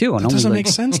thinking too. That doesn't make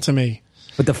sense to me.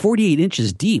 But the 48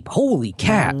 inches deep. Holy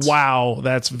cats. Wow.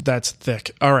 That's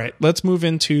thick. All right. Let's move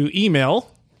into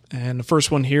email. And the first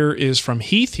one here is from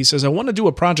Heath. He says, I want to do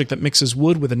a project that mixes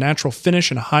wood with a natural finish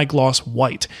and a high gloss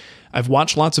white. I've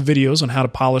watched lots of videos on how to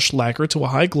polish lacquer to a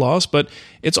high gloss, but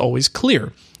it's always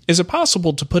clear. Is it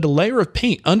possible to put a layer of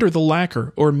paint under the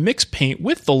lacquer or mix paint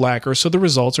with the lacquer so the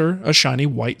results are a shiny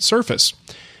white surface?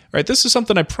 All right, this is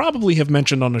something I probably have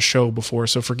mentioned on a show before,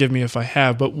 so forgive me if I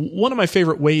have, but one of my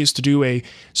favorite ways to do a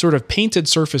sort of painted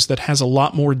surface that has a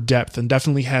lot more depth and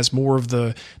definitely has more of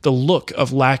the look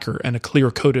of lacquer and a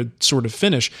clear-coated sort of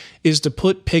finish is to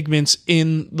put pigments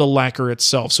in the lacquer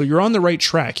itself. So you're on the right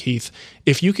track, Heath.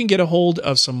 If you can get a hold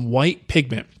of some white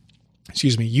pigment,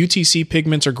 UTC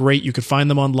pigments are great. You can find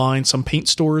them online. Some paint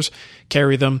stores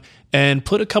carry them, and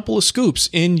put a couple of scoops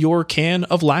in your can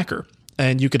of lacquer,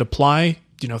 and you could apply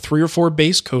 3 or 4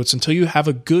 base coats until you have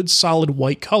a good solid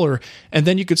white color, and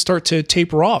then you could start to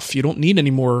taper off. You don't need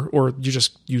any more, or you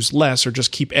just use less, or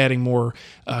just keep adding more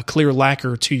clear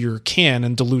lacquer to your can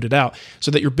and dilute it out,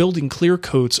 so that you're building clear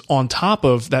coats on top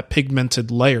of that pigmented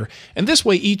layer. And this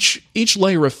way, each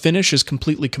layer of finish is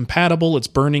completely compatible. It's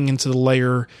burning into the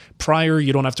layer prior.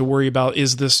 You don't have to worry about,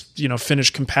 is this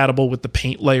finish compatible with the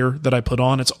paint layer that I put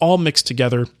on? It's all mixed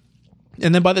together.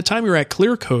 And then by the time you're at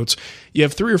clear coats, you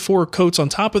have 3 or 4 coats on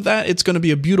top of that. It's going to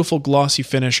be a beautiful glossy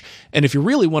finish. And if you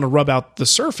really want to rub out the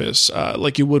surface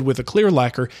like you would with a clear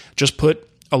lacquer, just put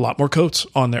a lot more coats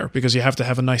on there, because you have to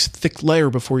have a nice thick layer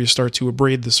before you start to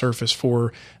abrade the surface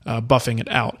for buffing it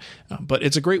out. But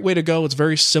it's a great way to go. It's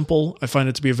very simple. I find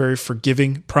it to be a very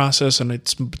forgiving process, and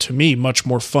it's, to me, much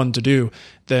more fun to do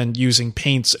than using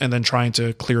paints and then trying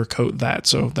to clear coat that.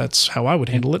 So that's how I would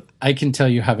handle it. I can tell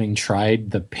you, having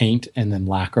tried the paint and then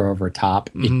lacquer over top,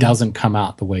 it doesn't come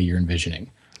out the way you're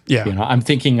envisioning. Yeah. I'm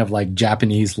thinking of like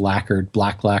Japanese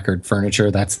black lacquered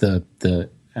furniture. That's the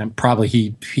and probably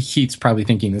Heat's probably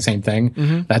thinking the same thing.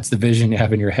 Mm-hmm. That's the vision you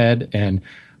have in your head. And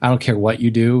I don't care what you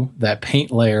do, that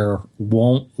paint layer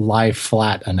won't lie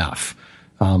flat enough.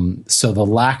 So the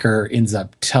lacquer ends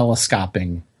up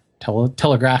telegraphing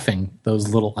those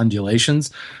little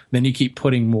undulations. Then you keep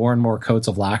putting more and more coats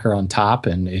of lacquer on top,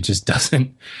 and it just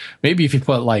doesn't. Maybe if you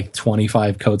put like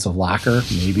 25 coats of lacquer,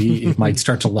 maybe it might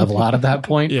start to level out at that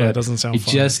point. Yeah, it doesn't sound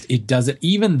fun. It doesn't.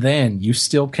 Even then, you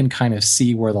still can kind of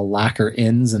see where the lacquer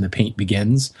ends and the paint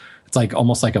begins. It's like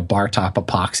almost like a bar top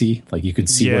epoxy. Like you can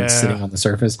see where it's sitting on the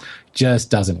surface.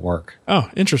 Just doesn't work. Oh,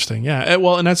 interesting. Yeah.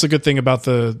 Well, and that's a good thing about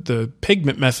the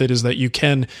pigment method, is that you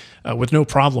can, with no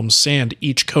problem, sand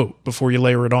each coat before you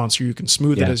layer it on, so you can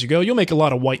smooth it as you go. You'll make a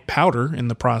lot of white powder in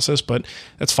the process, but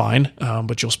that's fine.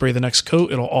 But you'll spray the next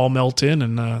coat. It'll all melt in,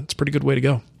 and it's a pretty good way to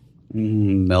go.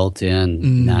 Melt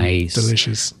in. Nice.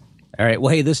 Delicious. All right.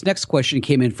 Well, hey, this next question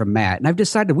came in from Matt, and I've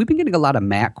decided we've been getting a lot of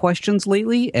Matt questions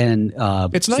lately, and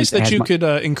it's nice that you could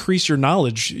increase your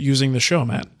knowledge using the show,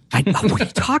 Matt. What are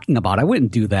you talking about? I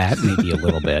wouldn't do that. Maybe a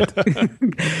little bit.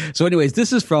 So anyways,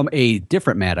 this is from a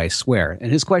different Matt, I swear. And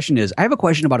his question is, I have a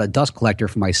question about a dust collector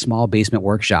for my small basement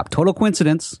workshop. Total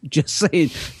coincidence. Just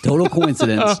saying, total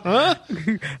coincidence.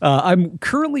 I'm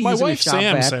currently using a shop vac.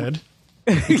 My wife Sam said.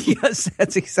 Yes,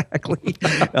 that's exactly.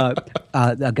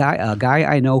 A guy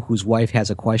I know whose wife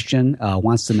has a question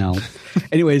wants to know.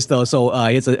 Anyways, though, so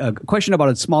it's a question about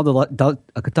a small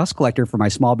dust collector for my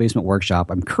small basement workshop.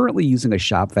 I'm currently using a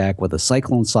shop vac with a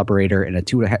cyclone separator and a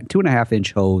 2.5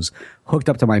 inch hose hooked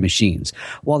up to my machines.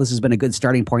 While this has been a good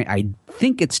starting point, I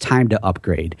think it's time to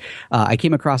upgrade. I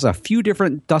came across a few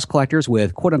different dust collectors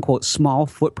with quote unquote small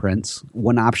footprints.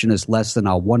 One option is less than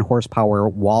a 1 horsepower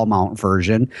wall mount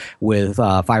version with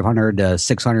 500 to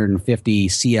 650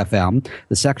 CFM.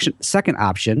 The second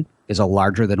option is a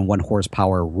larger than 1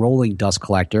 horsepower rolling dust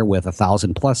collector with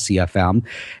 1,000 plus CFM.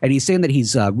 And he's saying that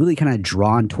he's really kind of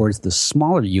drawn towards the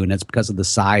smaller units because of the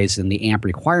size and the amp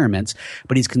requirements,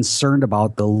 but he's concerned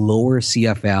about the lower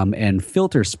CFM and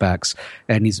filter specs,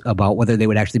 and he's about whether they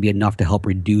would actually be enough to help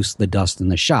reduce the dust in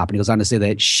the shop. And he goes on to say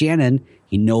that Shannon,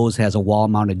 he knows, has a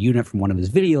wall-mounted unit from one of his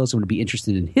videos and would be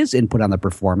interested in his input on the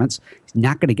performance. He's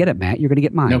not going to get it, Matt. You're going to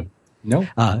get mine. Nope. No.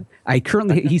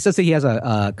 He says that he has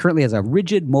currently has a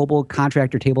rigid mobile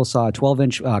contractor table saw, a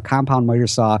 12-inch compound miter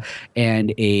saw,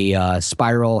 and a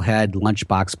spiral head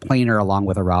lunchbox planer along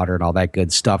with a router and all that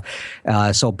good stuff.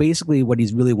 So basically what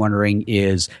he's really wondering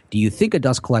is, do you think a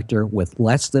dust collector with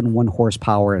less than 1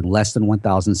 horsepower and less than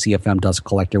 1,000 CFM dust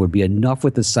collector would be enough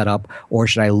with the setup, or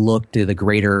should I look to the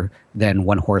greater than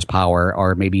 1 horsepower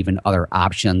or maybe even other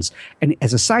options? And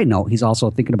as a side note, he's also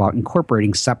thinking about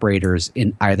incorporating separators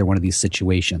in either one of these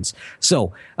situations.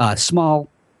 So small,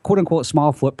 quote unquote,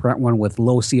 small footprint one with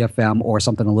low CFM or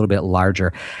something a little bit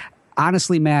larger.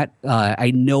 Honestly, Matt,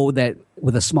 I know that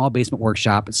with a small basement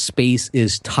workshop, space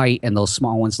is tight and those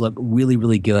small ones look really,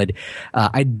 really good.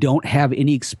 I don't have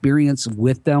any experience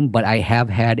with them, but I have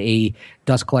had a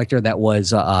dust collector that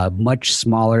was much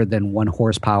smaller than 1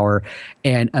 horsepower.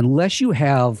 And unless you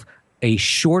have a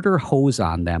shorter hose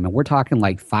on them, and we're talking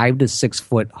like 5 to 6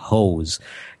 foot hose,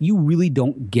 you really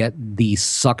don't get the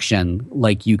suction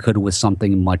like you could with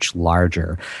something much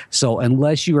larger. So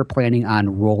unless you are planning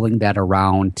on rolling that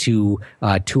around to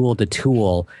tool to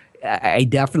tool, I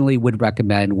definitely would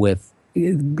recommend with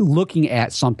looking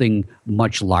at something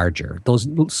much larger. Those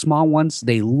small ones,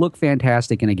 they look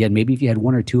fantastic. And again, maybe if you had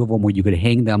one or two of them where you could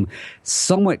hang them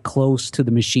somewhat close to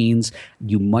the machines,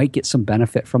 you might get some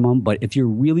benefit from them. But if you're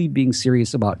really being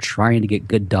serious about trying to get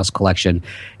good dust collection,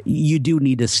 you do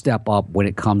need to step up when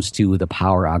it comes to the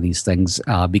power on these things,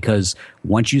 because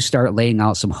once you start laying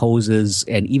out some hoses,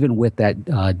 and even with that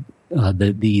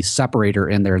the separator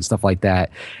in there and stuff like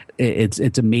that,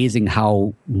 it's amazing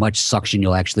how much suction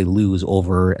you'll actually lose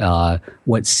over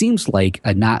what seems like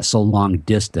a not so long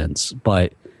distance.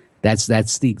 But that's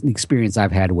the experience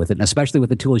I've had with it, and especially with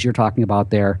the tools you're talking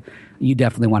about there. You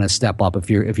definitely want to step up if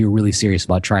you're really serious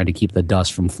about trying to keep the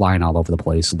dust from flying all over the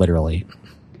place, literally.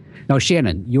 Now,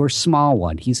 Shannon, your small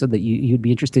one, he said that you'd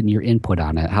be interested in your input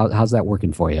on it. How's that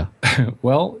working for you?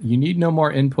 Well, you need no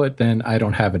more input than I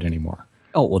don't have it anymore.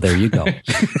 Oh, well, there you go.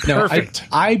 No, Perfect.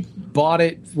 I bought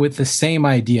it with the same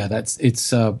idea.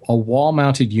 It's a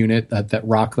wall-mounted unit that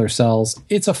Rockler sells.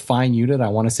 It's a fine unit. I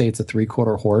want to say it's a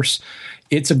 3/4 horse.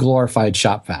 It's a glorified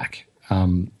shop vac,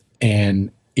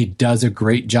 and it does a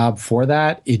great job for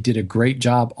that. It did a great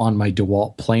job on my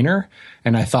DeWalt planer,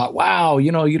 and I thought, wow,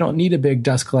 you don't need a big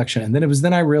dust collection. And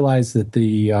then I realized that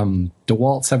the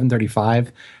DeWalt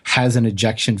 735 has an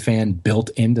ejection fan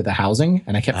built into the housing,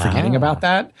 and I kept forgetting about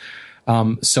that.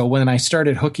 So when I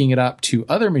started hooking it up to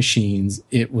other machines,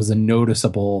 it was a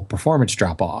noticeable performance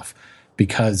drop off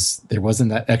because there wasn't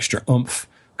that extra oomph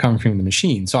coming from the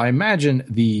machine. So I imagine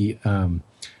the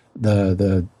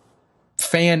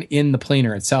fan in the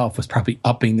planer itself was probably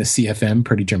upping the CFM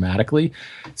pretty dramatically.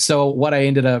 So what I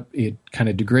ended up, it kind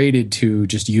of degraded to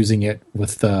just using it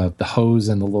with the hose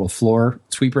and the little floor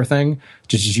sweeper thing,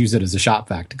 just use it as a shop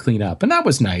vac to clean up. And that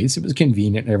was nice. It was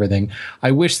convenient and everything.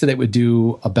 I wish that it would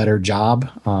do a better job.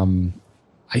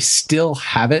 I still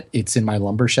have it. It's in my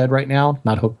lumber shed right now,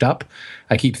 not hooked up.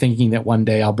 I keep thinking that one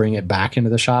day I'll bring it back into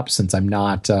the shop, since I'm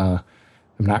not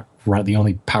the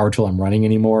only power tool I'm running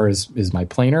anymore is my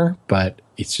planer, but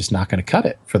it's just not going to cut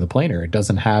it for the planer. It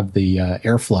doesn't have the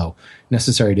airflow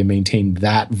necessary to maintain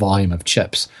that volume of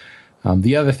chips.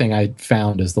 The other thing I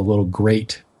found is the little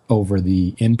grate over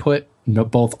the input,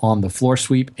 both on the floor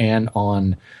sweep and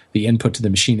on the input to the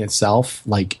machine itself,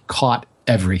 caught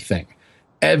everything.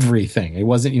 It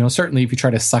wasn't, certainly if you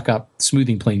try to suck up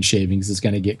smoothing plane shavings, it's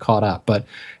going to get caught up, but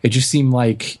it just seemed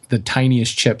like the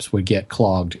tiniest chips would get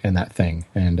clogged in that thing.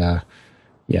 And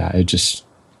it's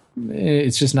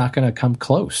just not going to come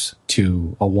close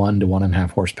to a 1 to 1.5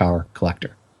 horsepower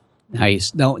collector.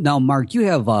 Nice. Now, Mark, you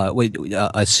have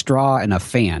a straw and a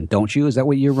fan, don't you? Is that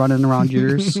what you're running around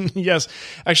yours? Yes.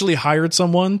 Actually hired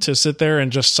someone to sit there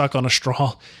and just suck on a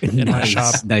straw in my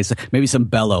shop. Nice. Maybe some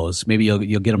bellows. Maybe you'll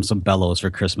get them some bellows for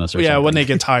Christmas or something. Yeah, when they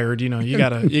get tired, you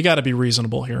gotta be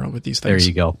reasonable here with these things. There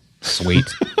you go.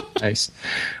 Sweet. Nice.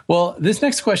 Well, this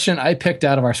next question I picked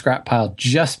out of our scrap pile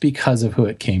just because of who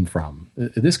it came from.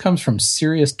 This comes from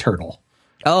Serious Turtle.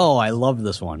 Oh, I love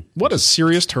this one. What a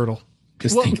serious turtle.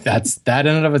 Just think that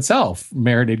in and of itself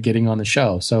merited getting on the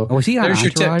show. So was he on there's your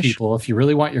tip, Entourage? people. If you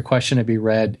really want your question to be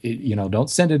read, don't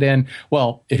send it in.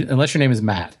 Well, unless your name is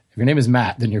Matt. If your name is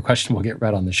Matt, then your question will get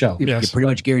read on the show. Yes. You're pretty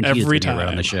much guaranteed Every it's going to get read time.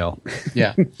 on the show.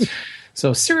 Yeah.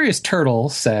 So Serious Turtle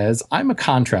says, I'm a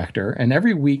contractor, and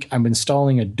every week I'm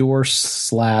installing a door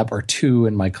slab or two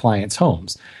in my clients'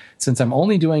 homes. Since I'm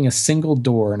only doing a single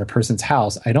door in a person's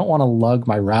house, I don't want to lug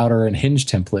my router and hinge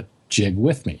template jig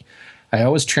with me. I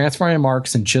always transfer my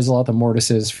marks and chisel out the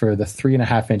mortises for the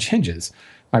 3.5-inch hinges.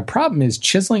 My problem is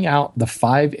chiseling out the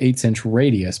 5/8-inch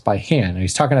radius by hand. And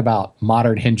he's talking about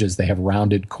modern hinges. They have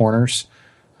rounded corners.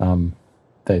 I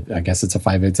guess it's a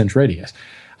 5/8-inch radius.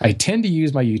 I tend to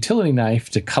use my utility knife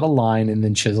to cut a line and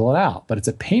then chisel it out, but it's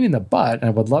a pain in the butt, and I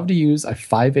would love to use a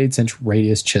 5/8-inch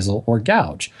radius chisel or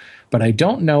gouge. But I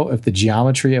don't know if the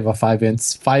geometry of a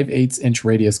 5/8-inch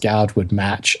radius gouge would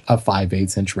match a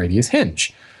 5/8-inch radius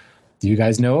hinge. Do you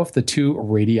guys know if the two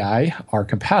radii are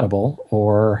compatible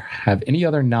or have any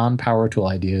other non-power tool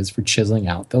ideas for chiseling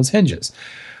out those hinges?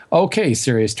 Okay,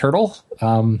 Serious Turtle.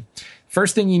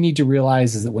 First thing you need to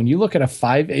realize is that when you look at a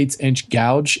 5/8-inch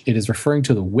gouge, it is referring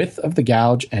to the width of the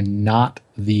gouge and not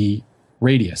the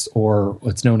radius, or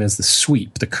what's known as the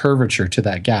sweep, the curvature to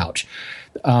that gouge.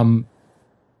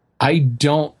 I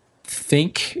don't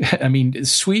think,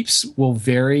 sweeps will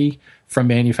vary from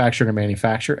manufacturer to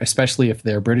manufacturer, especially if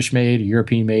they're British made,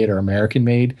 European made, or American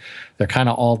made. They're kind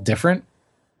of all different.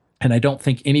 And I don't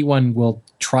think anyone will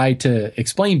try to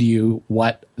explain to you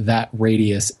what that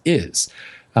radius is.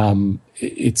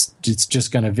 It's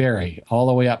just going to vary all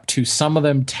the way up to some of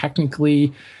them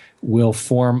technically will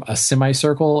form a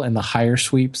semicircle in the higher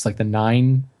sweeps, like the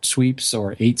 9 sweeps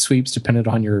or 8 sweeps, depending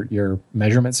on your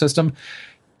measurement system.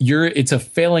 It's a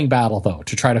failing battle, though,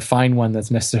 to try to find one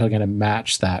that's necessarily going to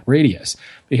match that radius.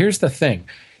 But here's the thing.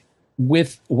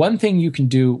 With one thing you can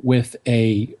do with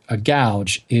a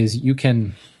gouge is you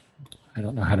can, I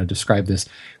don't know how to describe this,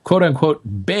 quote unquote,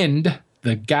 bend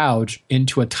the gouge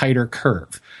into a tighter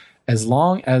curve. As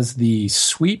long as the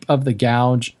sweep of the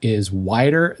gouge is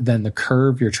wider than the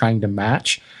curve you're trying to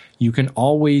match, you can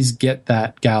always get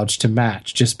that gouge to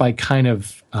match just by kind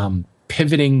of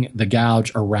pivoting the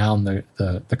gouge around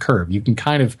the curve. You can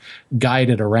kind of guide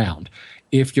it around.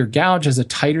 If your gouge has a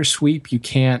tighter sweep, you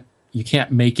can't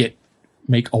make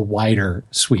a wider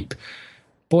sweep.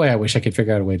 Boy, I wish I could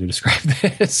figure out a way to describe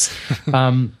this.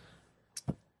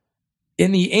 In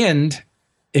the end,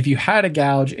 if you had a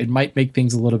gouge, it might make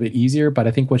things a little bit easier, but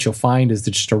I think what you'll find is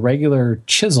that just a regular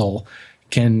chisel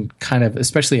can kind of,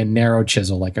 especially a narrow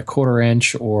chisel, like a 1/4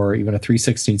 inch or even a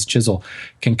 3/16 chisel,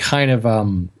 can kind of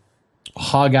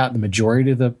hog out the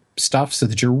majority of the stuff so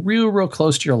that you're real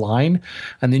close to your line.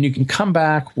 And then you can come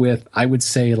back with, I would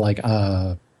say, like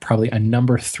probably a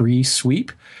number 3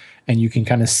 sweep, and you can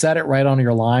kind of set it right on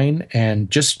your line,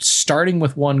 and just starting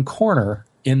with one corner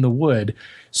in the wood,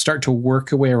 start to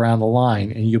work your way around the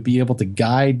line, and you'll be able to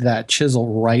guide that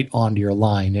chisel right onto your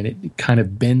line, and it kind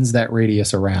of bends that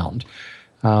radius around.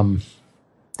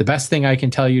 The best thing I can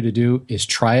tell you to do is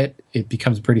try it. It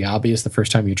becomes pretty obvious the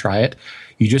first time you try it.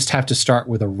 You just have to start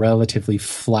with a relatively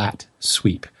flat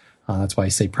sweep. That's why I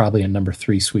say probably a number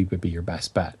 3 sweep would be your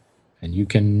best bet, and you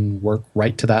can work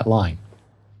right to that line.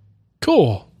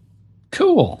 Cool.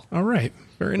 Cool. All right.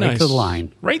 Very nice. Right to the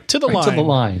line. Right to the line. Right to the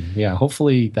line. Yeah,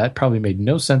 hopefully that probably made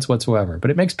no sense whatsoever, but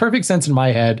it makes perfect sense in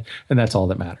my head, and that's all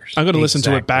that matters. I'm going to listen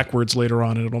to it backwards later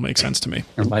on, and it'll make sense to me.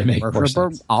 It might make more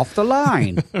sense. Off the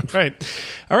line. Right.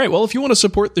 All right. Well, if you want to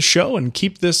support the show and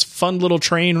keep this fun little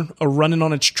train running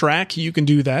on its track, you can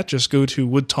do that. Just go to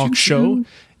Wood Talk Show.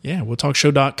 Yeah,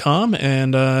 woodtalkshow.com,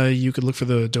 and you could look for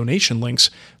the donation links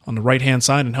on the right-hand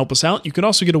side and help us out. You can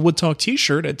also get a Wood Talk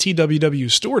t-shirt at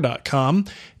twwstore.com,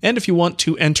 and if you want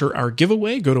to enter our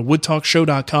giveaway, go to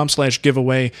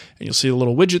woodtalkshow.com/giveaway, and you'll see a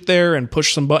little widget there, and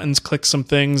push some buttons, click some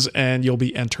things, and you'll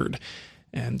be entered.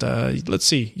 And let's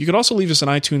see. You could also leave us an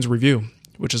iTunes review,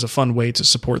 which is a fun way to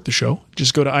support the show.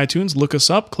 Just go to iTunes, look us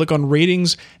up, click on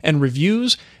ratings and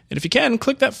reviews, and if you can,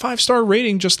 click that 5-star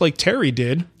rating just like Terry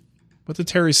did. What did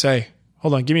Terry say?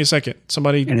 Hold on, give me a second.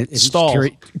 Somebody stall.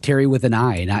 Terry with an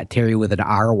I, not Terry with an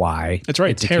R-Y. That's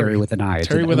right, it's Terry with an I.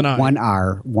 Terry with an I. 1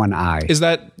 R, 1 I. Is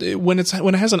that when it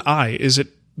has an I? Is it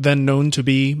then known to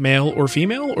be male or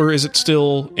female, or is it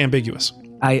still ambiguous?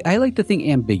 I like to think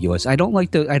ambiguous. I don't like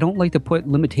to put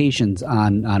limitations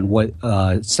on what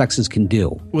sexes can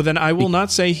do. Well, then I will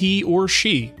not say he or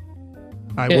she.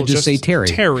 I will just say Terry.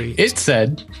 Terry. It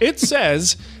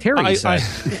says Terry said.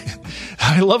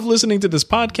 I love listening to this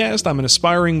podcast. I'm an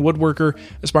aspiring woodworker,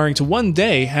 aspiring to one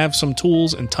day have some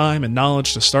tools and time and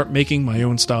knowledge to start making my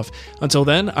own stuff. Until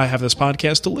then, I have this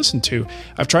podcast to listen to.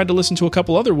 I've tried to listen to a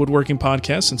couple other woodworking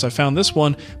podcasts since I found this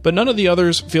one, but none of the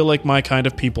others feel like my kind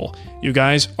of people. You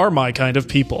guys are my kind of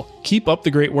people. Keep up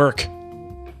the great work.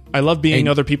 I love being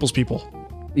other people's people.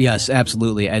 Yes,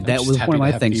 absolutely. And that was one of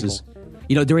my things. Is,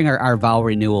 during our vow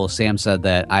renewal, Sam said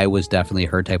that I was definitely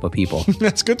her type of people.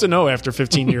 That's good to know after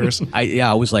 15 years.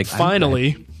 I was like,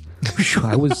 finally.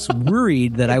 I was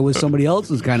worried that I was somebody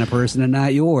else's kind of person and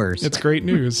not yours. It's great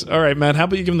news. All right, Matt, how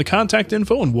about you give them the contact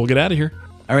info and we'll get out of here.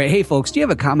 All right. Hey, folks, do you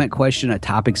have a comment, question, a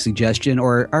topic suggestion,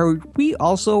 or are we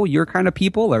also your kind of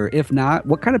people? Or if not,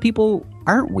 what kind of people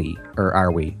aren't we, or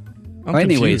are we?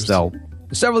 Anyways, though.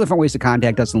 Several different ways to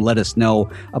contact us and let us know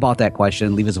about that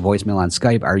question. Leave us a voicemail on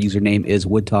Skype. Our username is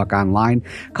WoodTalkOnline.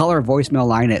 Call our voicemail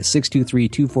line at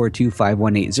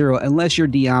 623-242-5180. Unless you're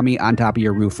DMing on top of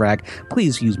your roof rack,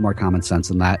 please use more common sense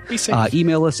than that.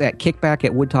 Email us at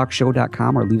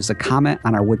kickback@woodtalkshow.com or leave us a comment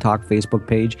on our Wood Talk Facebook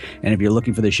page. And if you're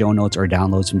looking for the show notes or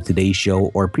downloads from today's show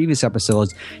or previous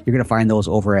episodes, you're going to find those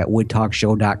over at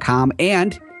woodtalkshow.com.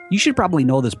 And you should probably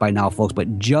know this by now, folks,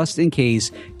 but just in case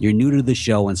you're new to the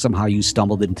show and somehow you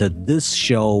stumbled into this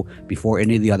show before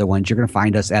any of the other ones, you're going to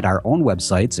find us at our own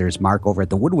websites. There's Mark over at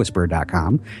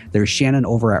thewoodwhisperer.com. There's Shannon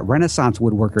over at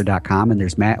renaissancewoodworker.com. And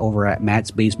there's Matt over at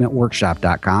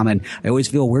mattsbasementworkshop.com. And I always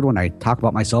feel weird when I talk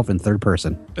about myself in third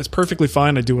person. That's perfectly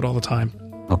fine. I do it all the time.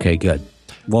 Okay, good.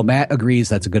 Well, Matt agrees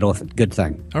that's a good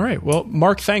thing. All right. Well,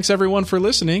 Mark, thanks everyone for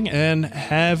listening and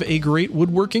have a great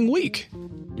woodworking week.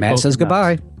 Matt says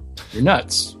goodbye. You're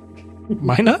nuts.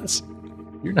 My nuts?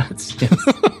 You're nuts. Yes.